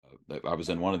I was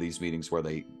in one of these meetings where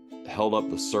they held up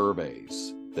the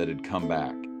surveys that had come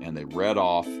back, and they read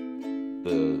off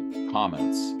the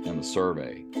comments in the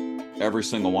survey. Every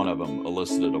single one of them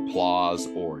elicited applause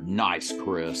or "nice,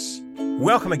 Chris."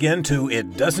 Welcome again to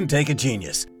It Doesn't Take a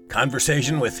Genius,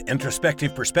 conversation with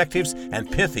introspective perspectives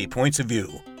and pithy points of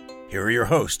view. Here are your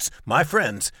hosts, my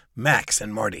friends, Max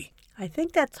and Marty. I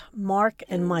think that's Mark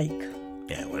and Mike.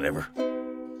 Yeah, whatever.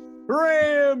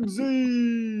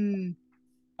 Ramsey!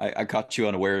 I caught you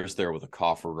unawares there with a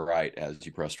cough right as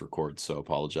you pressed record, so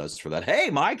apologize for that.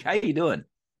 Hey, Mike, how you doing?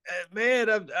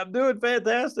 Man, I'm doing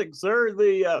fantastic, sir.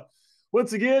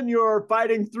 Once again, you're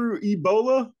fighting through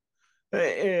Ebola,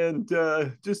 and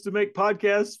just to make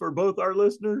podcasts for both our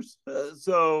listeners.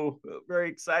 So very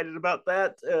excited about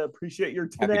that. Appreciate your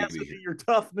tenacity, your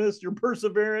toughness, your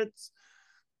perseverance.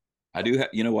 I do.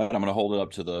 You know what? I'm going to hold it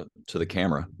up to the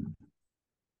camera.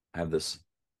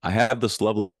 I have this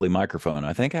lovely microphone.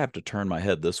 I think I have to turn my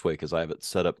head this way because I have it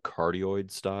set up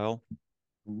cardioid style.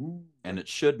 Ooh. And it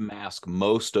should mask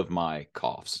most of my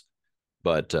coughs.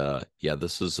 But yeah,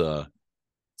 this is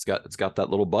it's got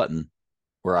that little button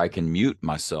where I can mute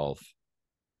myself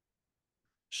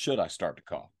should I start to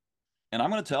cough. And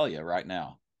I'm going to tell you right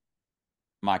now,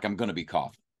 Mike, I'm going to be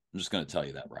coughing. I'm just going to tell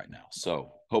you that right now.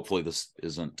 So hopefully this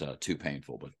isn't too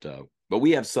painful, but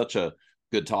we have such a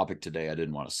good topic today. I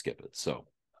didn't want to skip it. So.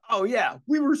 Oh yeah,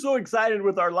 we were so excited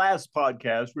with our last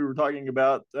podcast. We were talking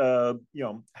about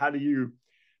how do you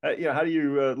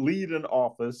lead an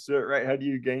office, right? How do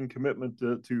you gain commitment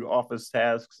to office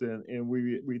tasks? And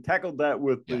we tackled that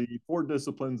with the 4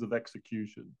 disciplines of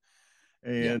execution,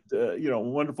 and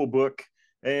wonderful book,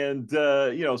 and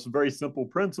some very simple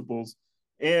principles.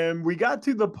 And we got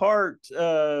to the part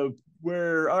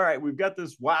where, all right, we've got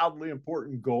this wildly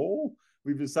important goal.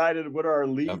 We've decided what our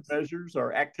lead measures,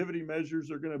 our activity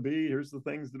measures are going to be. Here's the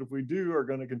things that if we do are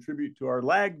going to contribute to our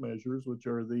lag measures, which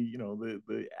are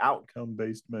the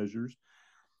outcome-based measures.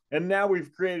 And now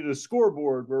we've created a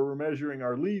scoreboard where we're measuring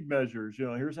our lead measures.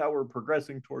 Here's how we're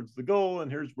progressing towards the goal,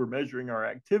 and we're measuring our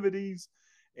activities.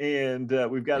 And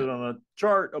we've got it on a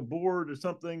chart, a board or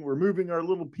something. We're moving our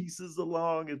little pieces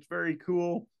along. It's very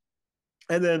cool.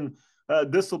 And then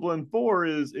discipline 4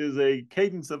 is a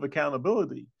cadence of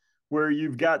accountability, where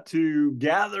you've got to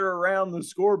gather around the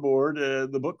scoreboard.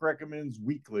 The book recommends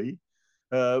weekly,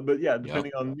 but yeah,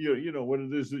 depending on what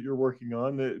it is that you're working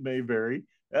on, it may vary.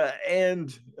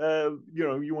 And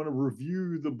you want to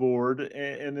review the board,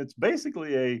 and it's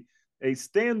basically a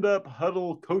stand-up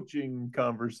huddle coaching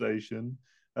conversation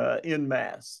in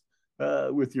mass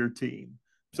with your team.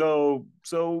 So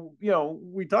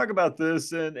we talk about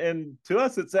this, and to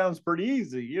us it sounds pretty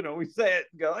easy. We say it,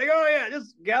 go like, oh yeah,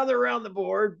 just gather around the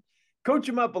board, coach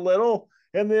them up a little,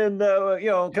 and then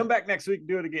come back next week and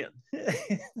do it again.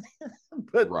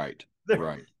 But right.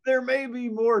 There may be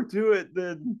more to it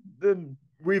than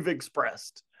we've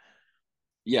expressed.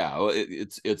 Yeah,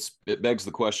 it begs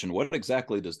the question, what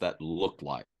exactly does that look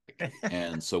like?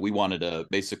 And so we wanted to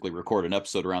basically record an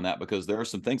episode around that, because there are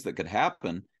some things that could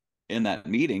happen in that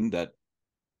meeting that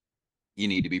you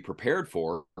need to be prepared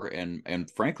for, and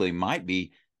frankly might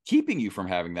be keeping you from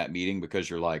having that meeting, because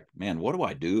you're like, man, what do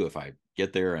I do if I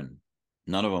get there and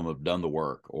none of them have done the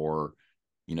work, or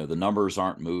the numbers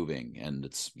aren't moving, and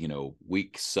it's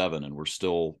week 7 and we're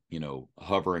still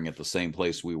hovering at the same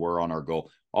place we were on our goal.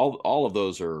 All of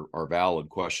those are valid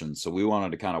questions. So we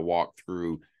wanted to kind of walk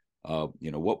through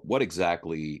what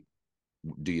exactly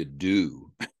do you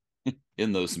do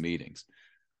in those meetings.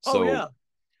 So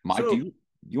Mike, do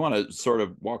you want to sort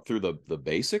of walk through the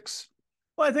basics?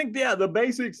 Well, I think, the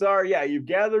basics are, you've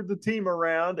gathered the team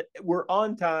around. We're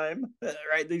on time,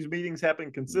 right? These meetings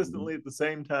happen consistently at the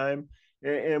same time.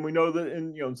 And we know that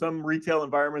in some retail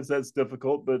environments that's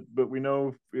difficult, but we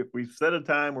know if we set a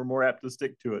time, we're more apt to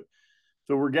stick to it.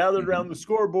 So we're gathered around the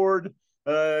scoreboard.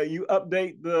 You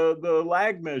update the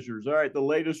lag measures. All right, the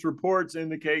latest reports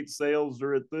indicate sales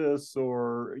are at this,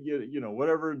 or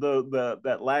whatever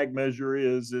that lag measure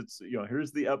is. It's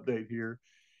here's the update here.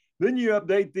 Then you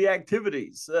update the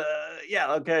activities.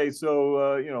 Okay.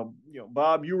 So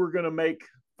Bob, you were going to make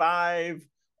 5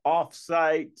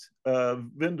 offsite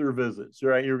vendor visits,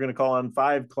 right? You were going to call on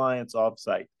 5 clients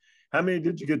offsite. How many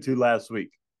did you get to last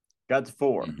week? Got to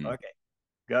 4. Okay.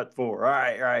 Got 4. All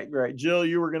right. Jill,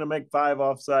 you were going to make 5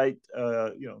 offsite,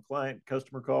 client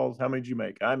customer calls. How many did you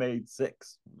make? I made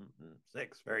 6.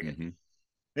 6. Very good.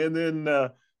 And then,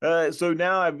 so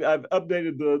now I've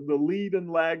updated the lead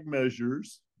and lag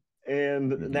measures,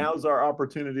 and now's our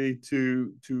opportunity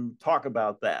to talk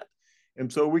about that.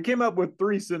 And so we came up with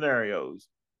 3 scenarios.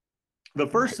 The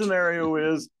first scenario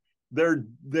is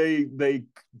they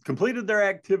completed their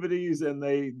activities and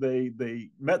they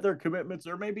met their commitments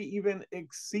or maybe even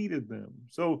exceeded them.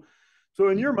 So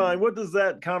in your mind, what does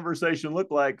that conversation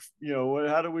look like?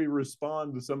 How do we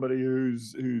respond to somebody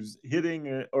who's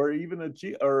hitting or even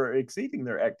exceeding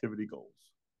their activity goals?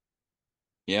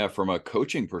 Yeah, from a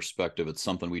coaching perspective, it's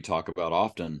something we talk about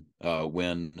often.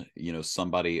 When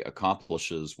somebody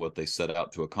accomplishes what they set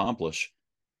out to accomplish,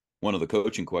 one of the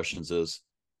coaching questions is,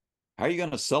 how are you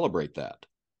going to celebrate that?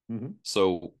 Mm-hmm.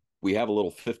 So we have a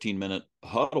little 15-minute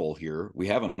huddle here. We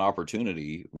have an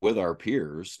opportunity with our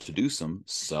peers to do some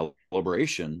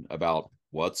celebration about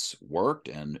what's worked,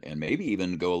 and maybe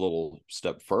even go a little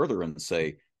step further and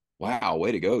say, wow,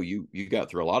 way to go. You got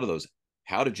through a lot of those.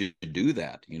 How did you do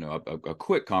that? A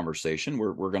quick conversation.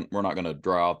 We're not going to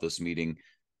draw out this meeting,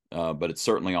 but it's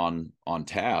certainly on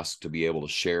task to be able to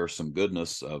share some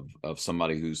goodness of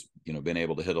somebody who's been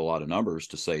able to hit a lot of numbers,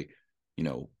 to say,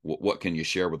 what can you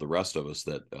share with the rest of us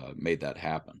that made that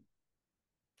happen?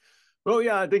 Well,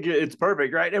 yeah, I think it's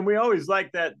perfect, right? And we always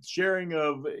like that sharing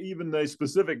of even a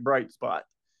specific bright spot.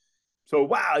 So,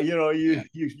 wow, you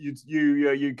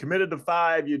committed to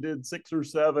 5, you did 6 or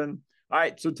 7. All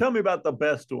right, so tell me about the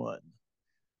best one.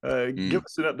 Give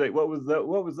us an update. What was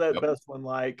that Yep. best one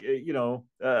like?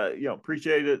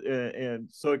 Appreciate it, and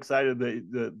so excited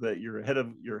that you're ahead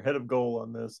of goal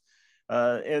on this.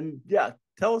 And yeah,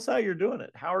 tell us how you're doing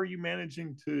it. How are you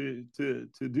managing to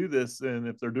do this? And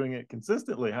if they're doing it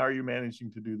consistently, how are you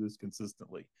managing to do this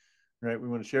consistently? Right. We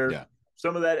want to share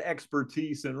some of that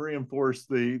expertise and reinforce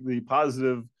the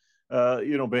positive,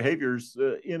 behaviors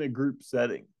in a group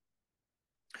setting.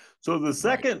 So the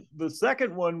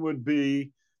second one would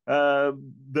be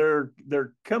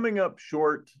they're coming up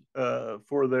short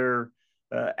for their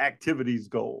activities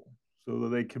goal. So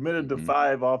they committed to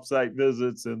 5 offsite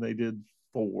visits and they did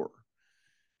 4.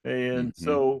 And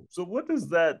so what does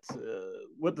that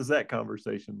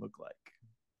conversation look like?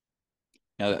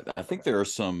 Now, I think there are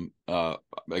some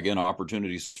again,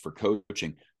 opportunities for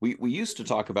coaching. We used to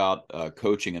talk about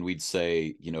coaching, and we'd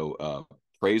say,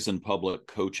 praise in public,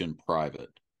 coach in private.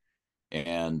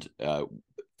 And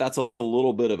that's a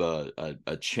little bit of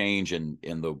a change in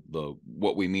the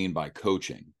what we mean by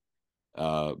coaching,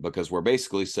 because we're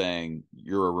basically saying,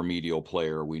 you're a remedial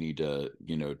player. We need to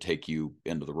take you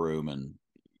into the room and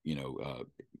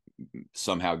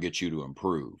somehow get you to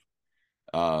improve.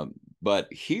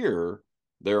 But here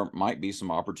there might be some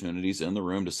opportunities in the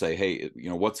room to say, hey,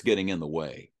 what's getting in the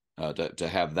way, to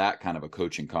have that kind of a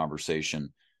coaching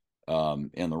conversation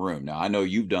in the room. Now, I know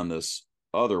you've done this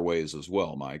other ways as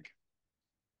well, Mike.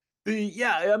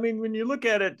 I mean, when you look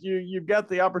at it, you've got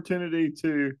the opportunity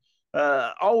to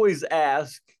always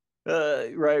ask,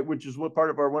 right? Which is what part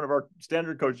of one of our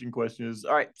standard coaching questions is.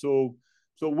 All right, so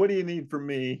what do you need from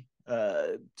me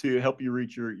to help you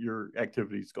reach your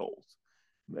activities goals?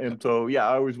 And so,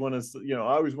 I always want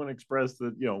to express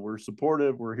that we're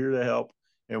supportive, we're here to help,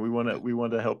 and we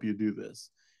want to help you do this.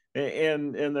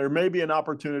 And there may be an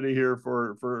opportunity here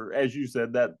for as you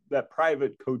said, that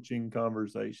private coaching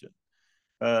conversation.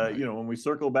 When we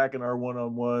circle back in our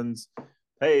one-on-ones,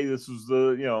 hey, this was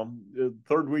the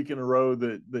 3rd week in a row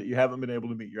that you haven't been able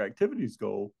to meet your activities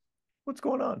goal. What's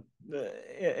going on?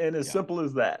 And as simple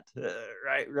as that,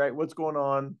 right? What's going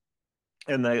on?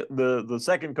 And the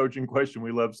second coaching question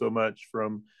we love so much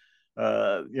from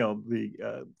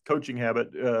the coaching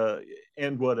habit,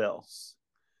 and what else?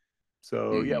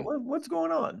 So what's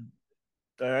going on?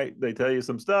 All right, they tell you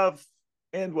some stuff,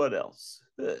 and what else?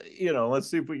 Let's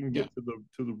see if we can get to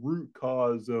the root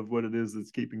cause of what it is that's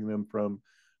keeping them from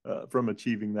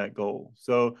achieving that goal.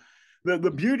 So the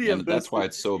beauty of this, that's why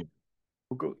it's so.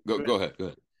 Go ahead.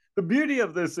 The beauty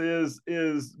of this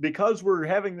is because we're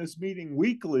having this meeting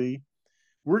weekly,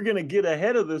 we're going to get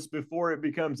ahead of this before it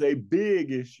becomes a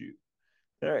big issue.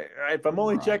 All right, if I'm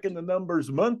only checking the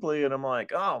numbers monthly and I'm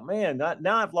like, oh man,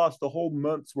 now I've lost a whole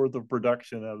month's worth of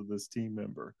production out of this team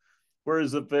member.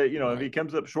 Whereas if if he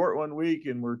comes up short one week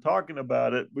and we're talking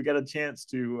about it, we got a chance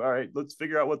to, all right, let's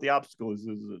figure out what the obstacle is.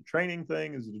 Is it a training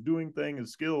thing? Is it a doing thing?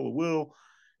 Is skill, a will?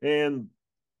 And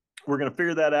we're going to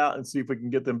figure that out and see if we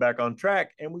can get them back on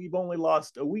track. And we've only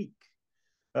lost a week.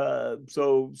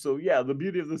 So the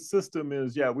beauty of the system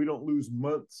is, we don't lose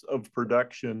months of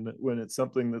production when it's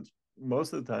something that's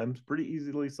most of the times pretty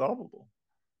easily solvable.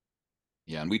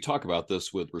 Yeah, and we talk about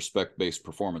this with respect-based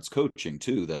performance coaching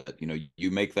too, that you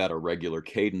make that a regular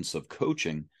cadence of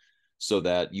coaching so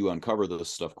that you uncover this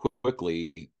stuff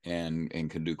quickly and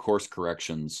can do course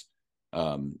corrections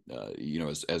as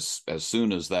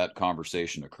soon as that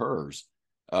conversation occurs.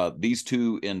 These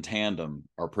two in tandem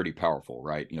are pretty powerful,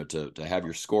 right? To have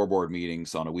your scoreboard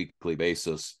meetings on a weekly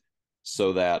basis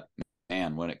so that,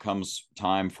 man, when it comes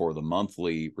time for the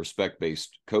monthly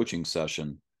respect-based coaching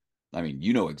session, I mean,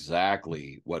 you know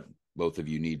exactly what both of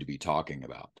you need to be talking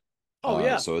about. Oh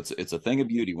yeah. So it's a thing of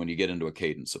beauty when you get into a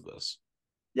cadence of this.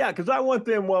 Yeah, because I want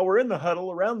them, while we're in the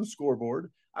huddle around the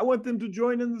scoreboard, I want them to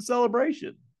join in the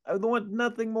celebration. I want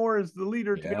nothing more as the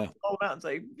leader to be able Yeah. to call them out and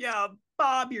say, "Yeah,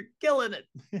 Bob, you're killing it.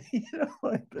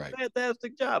 Like, Right.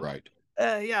 fantastic job." Right.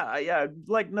 Yeah, I'd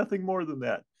like nothing more than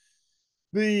that.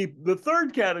 The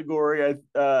third category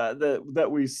that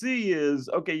we see is,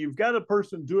 okay, you've got a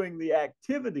person doing the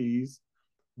activities,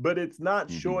 but it's not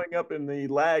Mm-hmm. showing up in the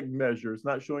lag measure. It's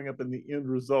not showing up in the end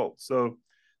result. So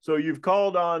you've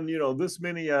called on, this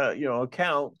many,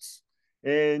 accounts,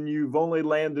 and you've only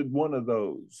landed one of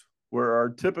those, where our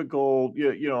typical,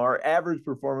 our average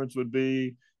performance would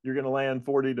be, you're going to land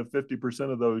 40 to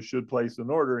 50% of those should place an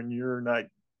order, and you're not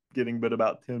getting but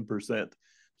about 10%.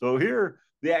 So here,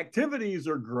 the activities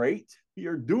are great.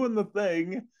 You're doing the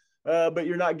thing, but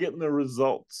you're not getting the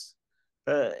results.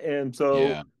 And so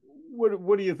Yeah.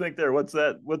 what do you think there? What's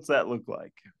that look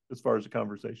like as far as the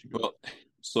conversation goes? Well,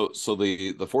 so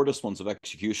the four disciplines of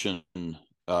execution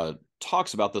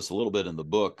talks about this a little bit in the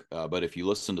book, but if you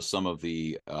listen to some of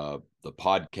the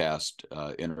podcast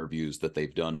interviews that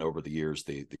they've done over the years,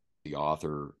 the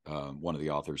author, one of the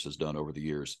authors has done over the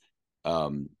years,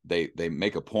 they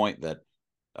make a point that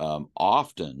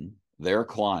often their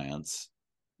clients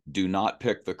do not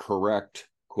pick the correct,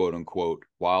 quote unquote,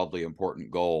 wildly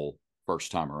important goal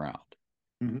first time around.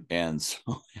 Mm-hmm. And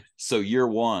so year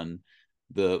one,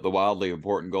 the wildly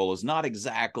important goal is not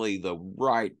exactly the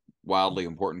right wildly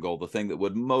important goal, the thing that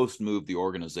would most move the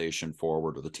organization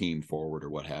forward or the team forward or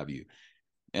what have you.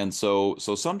 And so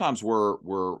sometimes we're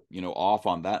off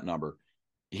on that number.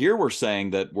 Here we're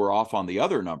saying that we're off on the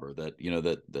other number, that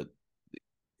that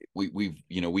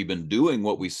we've been doing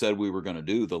what we said we were going to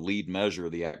do, the lead measure,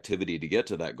 the activity to get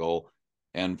to that goal,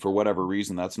 and for whatever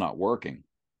reason that's not working.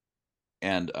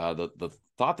 And the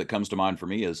thought that comes to mind for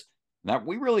me is that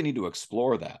we really need to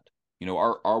explore that.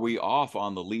 Are we off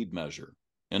on the lead measure?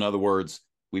 In other words,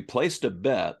 we placed a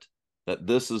bet that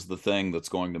this is the thing that's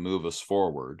going to move us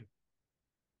forward.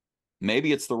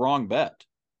 Maybe it's the wrong bet,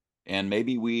 and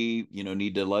maybe we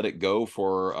need to let it go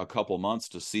for a couple months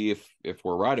to see if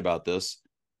we're right about this.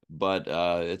 But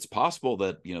it's possible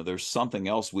that there's something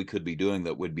else we could be doing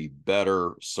that would be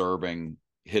better serving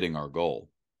hitting our goal.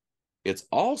 It's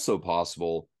also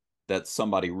possible that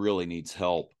somebody really needs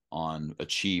help on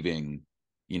achieving,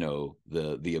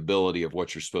 the ability of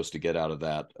what you're supposed to get out of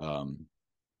that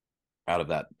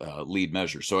lead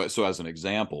measure. So as an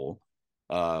example,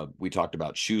 we talked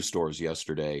about shoe stores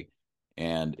yesterday,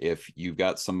 and if you've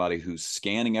got somebody who's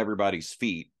scanning everybody's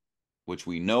feet, which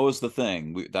we know is the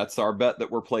thing, that's our bet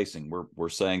that we're placing. We're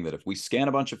saying that if we scan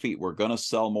a bunch of feet, we're going to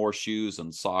sell more shoes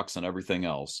and socks and everything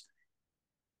else.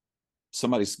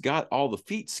 Somebody's got all the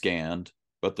feet scanned,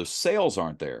 but the sales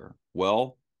aren't there.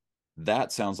 Well,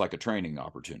 that sounds like a training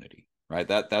opportunity, right?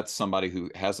 That's somebody who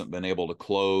hasn't been able to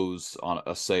close on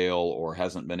a sale or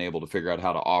hasn't been able to figure out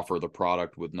how to offer the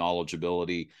product with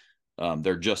knowledgeability.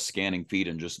 They're just scanning feet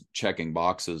and just checking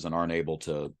boxes and aren't able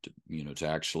to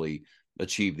actually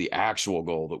achieve the actual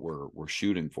goal that we're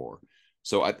shooting for.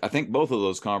 So I think both of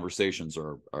those conversations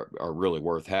are really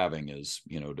worth having. Is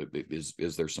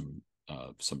there some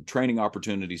training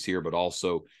opportunities here, but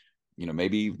also,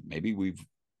 maybe we've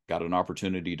got an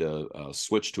opportunity to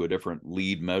switch to a different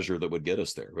lead measure that would get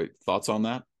us there. Right? Thoughts on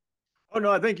that? Oh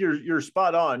no, I think you're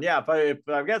spot on. Yeah, if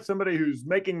I've got somebody who's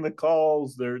making the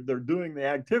calls, they're doing the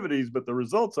activities, but the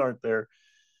results aren't there,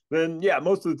 then yeah,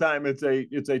 most of the time it's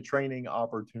a training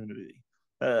opportunity.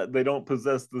 They don't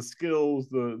possess the skills,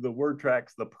 the word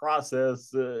tracks, the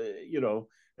process,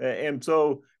 and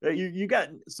so you got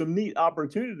some neat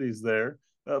opportunities there.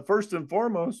 First and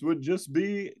foremost would just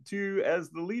be as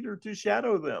the leader, to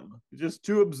shadow them, just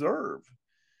to observe.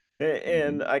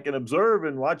 And I can observe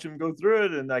and watch them go through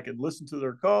it, and I can listen to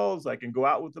their calls. I can go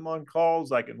out with them on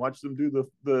calls. I can watch them do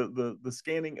the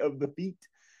scanning of the feet.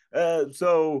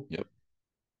 So yep.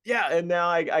 Yeah, and now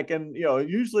I can,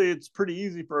 usually it's pretty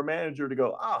easy for a manager to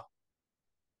go,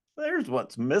 there's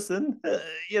what's missing.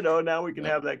 Now we can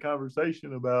have that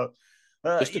conversation about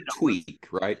just a tweak,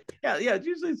 right? Yeah, it's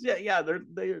usually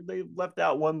they left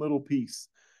out one little piece,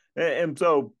 and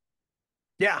so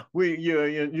yeah,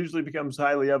 it usually becomes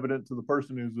highly evident to the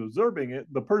person who's observing it.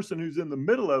 The person who's in the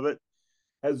middle of it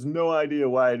has no idea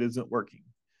why it isn't working.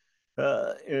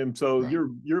 And so right.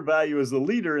 your value as a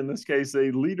leader, in this case,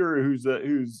 a leader who's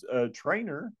a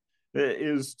trainer,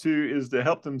 is to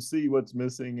help them see what's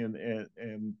missing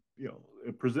and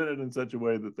present it in such a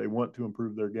way that they want to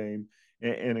improve their game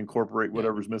and incorporate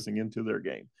whatever's missing into their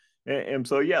game. And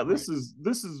so, yeah, this is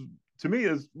to me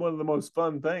is one of the most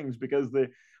fun things, because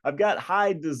I've got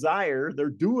high desire. They're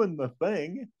doing the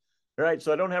thing, right?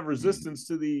 So I don't have resistance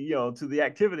to the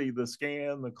activity, the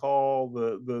scan, the call,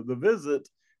 the visit.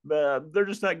 They're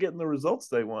just not getting the results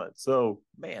they want. So,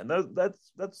 man,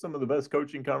 that's some of the best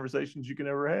coaching conversations you can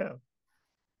ever have.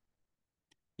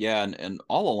 Yeah, and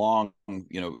all along,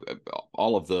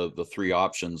 all of the three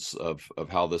options of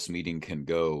how this meeting can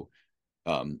go,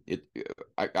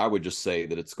 I would just say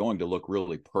that it's going to look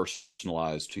really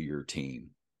personalized to your team.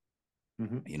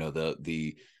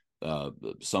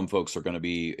 Some folks are going to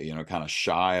be, kind of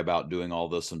shy about doing all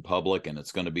this in public, and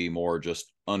it's going to be more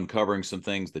just uncovering some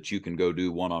things that you can go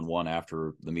do one-on-one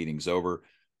after the meeting's over.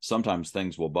 Sometimes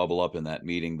things will bubble up in that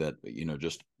meeting that,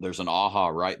 just there's an aha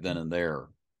right then and there,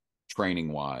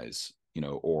 training wise,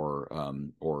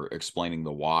 or explaining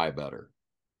the why better.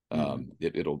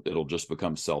 It'll just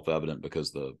become self-evident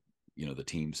because the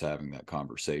team's having that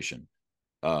conversation.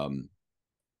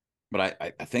 But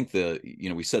I think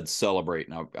we said celebrate.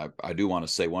 Now I do want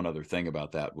to say one other thing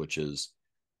about that, which is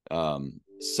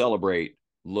celebrate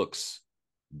looks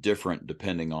different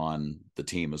depending on the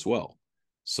team as well.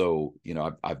 So,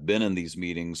 I've been in these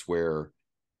meetings where,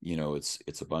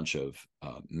 it's a bunch of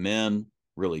men,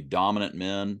 really dominant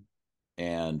men.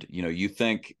 And, you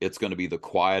think it's going to be the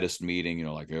quietest meeting,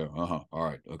 like, all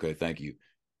right. Okay. Thank you.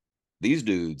 These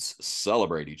dudes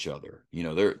celebrate each other.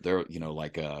 They're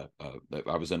like I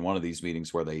was in one of these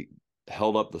meetings where they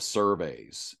held up the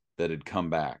surveys that had come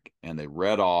back, and they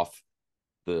read off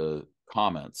the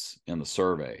comments in the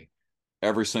survey.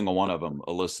 Every single one of them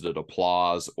elicited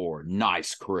applause or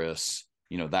nice, Chris,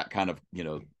 that kind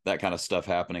of stuff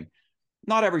happening.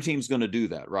 Not every team's going to do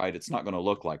that, right? It's not going to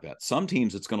look like that. Some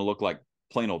teams, it's going to look like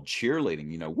plain old cheerleading,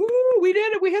 woo, we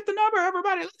did it. We hit the number,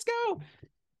 everybody, let's go.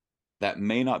 That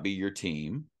may not be your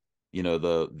team,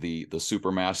 the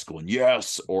super masculine,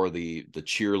 yes, or the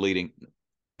cheerleading.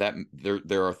 That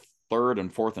there are third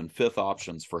and fourth and fifth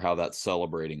options for how that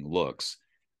celebrating looks.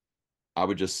 I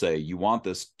would just say you want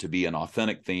this to be an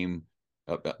authentic theme,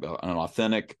 an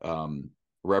authentic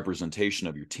representation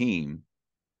of your team.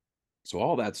 So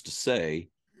all that's to say,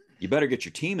 you better get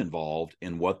your team involved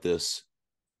in what this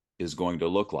is going to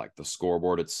look like, the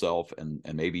scoreboard itself, and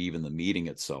maybe even the meeting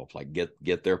itself. Like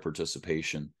get their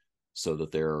participation so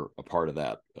that they're a part of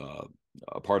that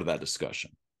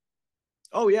discussion.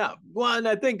 Oh yeah, well, and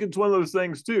I think it's one of those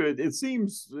things too. It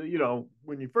seems,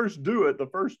 when you first do it the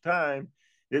first time,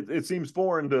 it seems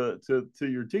foreign to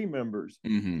your team members.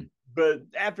 Mm-hmm. But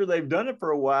after they've done it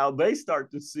for a while, they start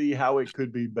to see how it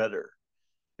could be better.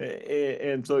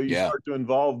 And so you start to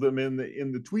involve them in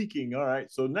the tweaking. All right,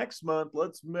 so next month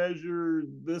let's measure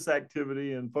this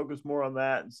activity and focus more on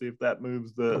that and see if that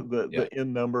moves the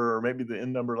end number, or maybe the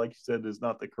end number, like you said, is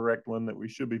not the correct one that we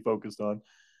should be focused on.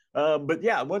 But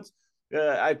yeah,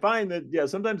 I find that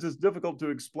sometimes it's difficult to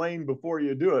explain before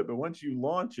you do it, but once you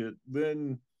launch it,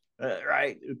 then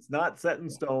right, it's not set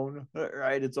in stone.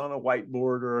 Right, it's on a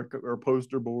whiteboard or a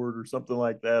poster board or something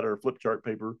like that, or flip chart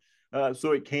paper.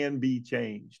 So it can be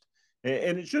changed,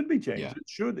 and it should be changed. Yeah. It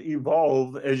should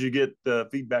evolve as you get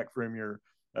feedback from your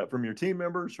team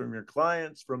members, from your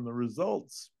clients, from the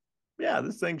results. Yeah,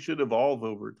 this thing should evolve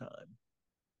over time.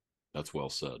 That's well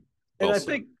said. And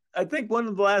I think one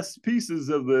of the last pieces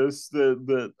of this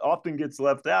that often gets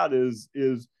left out is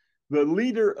the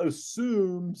leader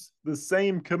assumes the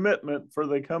same commitment for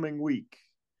the coming week.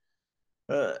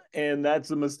 And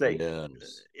that's a mistake.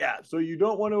 Yes. Yeah. So you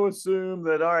don't want to assume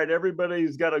that, all right,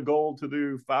 everybody's got a goal to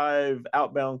do 5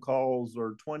 outbound calls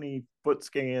or 20 foot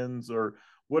scans or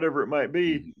whatever it might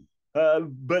be.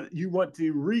 But you want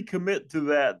to recommit to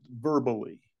that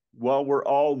verbally while we're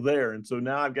all there. And so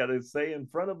now I've got to say in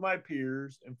front of my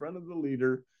peers, in front of the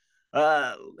leader,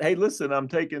 hey, listen, I'm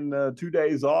taking 2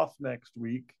 days off next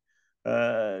week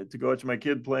to go watch my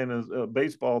kid playing a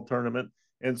baseball tournament.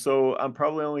 And so I'm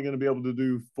probably only going to be able to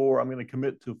do 4. I'm going to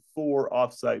commit to 4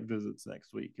 offsite visits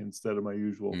next week instead of my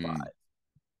usual 5.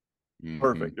 Mm-hmm.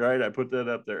 Perfect. Right. I put that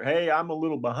up there. Hey, I'm a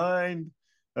little behind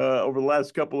over the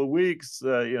last couple of weeks.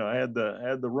 I had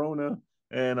the Rona,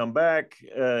 and I'm back.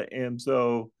 And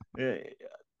so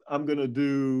I'm going to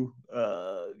do,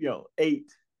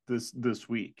 8 this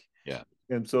week. Yeah.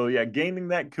 And so, gaining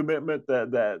that commitment,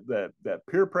 that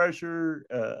peer pressure,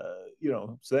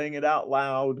 saying it out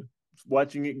loud,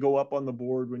 watching it go up on the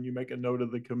board when you make a note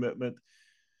of the commitment,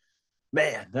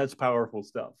 man, that's powerful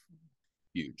stuff.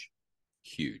 Huge,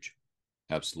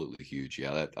 absolutely huge.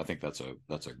 Yeah, I think that's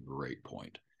a great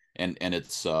point. And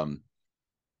it's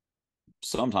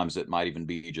sometimes it might even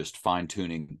be just fine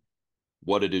tuning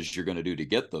what it is you're going to do to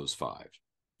get those 5.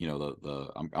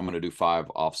 I'm going to do 5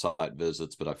 offsite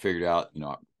visits, but I figured out,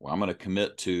 I'm going to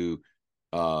commit to,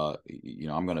 I'm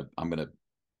going to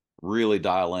really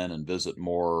dial in and visit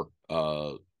more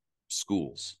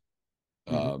schools.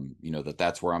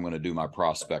 That's where I'm going to do my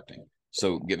prospecting.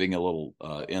 So giving a little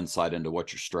insight into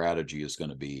what your strategy is going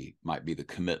to be might be the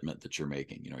commitment that you're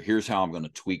making. Here's how I'm going to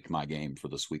tweak my game for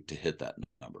this week to hit that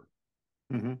number.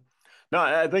 Mm-hmm. No,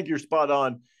 I think you're spot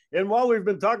on. And while we've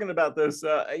been talking about this,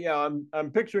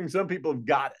 I'm picturing some people have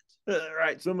got it.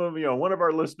 Right. Some of, one of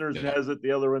our listeners has it.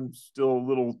 The other one's still a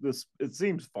little, it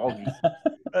seems foggy.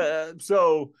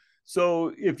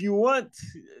 So if you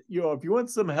want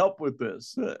some help with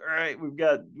this, right, we've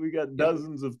got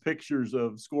dozens of pictures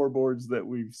of scoreboards that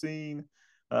we've seen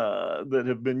that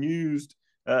have been used.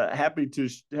 Happy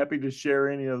to share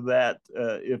any of that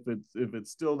if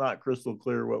it's still not crystal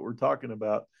clear what we're talking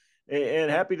about, and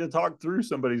happy to talk through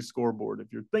somebody's scoreboard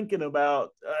if you're thinking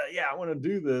about I want to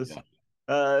do this. Yeah.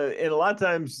 And a lot of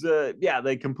times,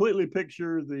 they completely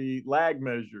picture the lag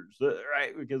measures,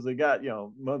 right? Because they got,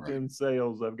 month-end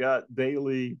sales. I've got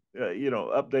daily,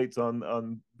 updates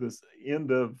on this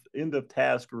end of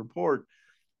task report.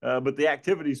 But the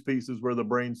activities piece is where the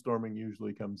brainstorming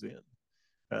usually comes in.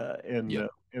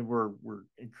 And we're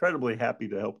incredibly happy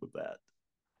to help with that.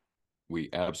 We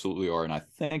absolutely are. And I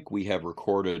think we have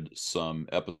recorded some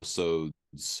episodes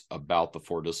about the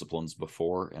 4 disciplines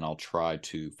before, and I'll try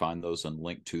to find those and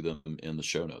link to them in the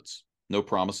show notes. No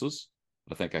promises,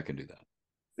 but I think I can do that.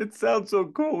 It sounds so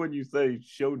cool when you say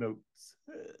show notes.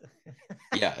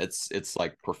 Yeah, it's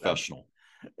like professional.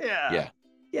 Yeah.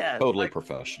 Totally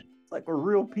professional. It's like we're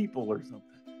real people or something.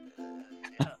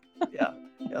 Yeah.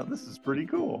 This is pretty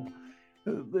cool.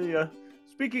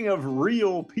 Speaking of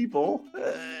real people,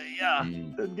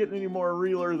 doesn't get any more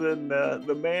realer than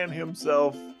the man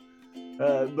himself,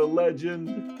 the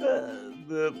legend,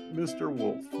 the Mr.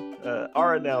 Wolf,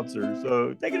 our announcer.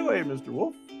 So take it away, Mr.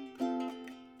 Wolf.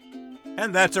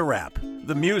 And that's a wrap.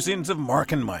 The musings of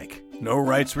Mark and Mike. No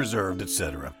rights reserved,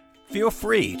 etc. Feel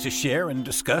free to share and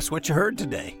discuss what you heard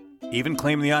today. Even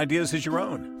claim the ideas as your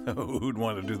own. Who'd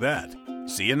want to do that?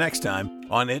 See you next time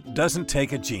on It Doesn't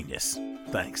Take a Genius.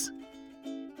 Thanks.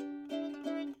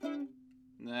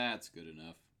 That's good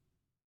enough.